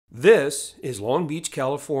This is Long Beach,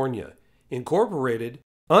 California, incorporated,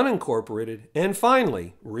 unincorporated, and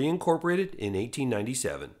finally reincorporated in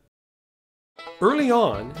 1897. Early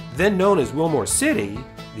on, then known as Wilmore City,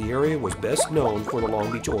 the area was best known for the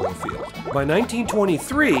Long Beach oil field. By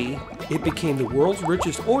 1923, it became the world's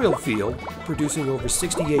richest oil field, producing over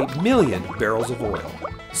 68 million barrels of oil.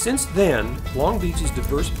 Since then, Long Beach's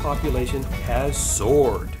diverse population has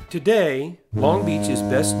soared. Today, Long Beach is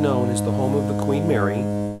best known as the home of the Queen Mary,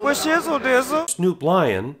 Snoop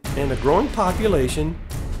Lion, and a growing population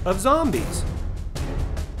of zombies.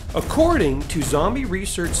 According to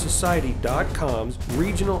ZombieResearchSociety.com's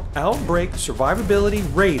Regional Outbreak Survivability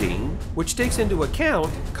Rating, which takes into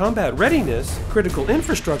account combat readiness, critical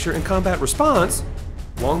infrastructure, and combat response,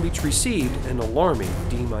 Long Beach received an alarming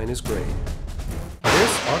D- grade.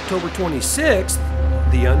 This October 26th,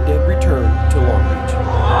 the undead return to Long Beach.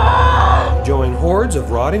 Join hordes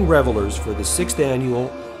of rotting revelers for the 6th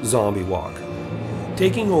annual Zombie Walk,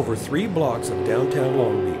 taking over 3 blocks of downtown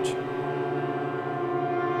Long Beach.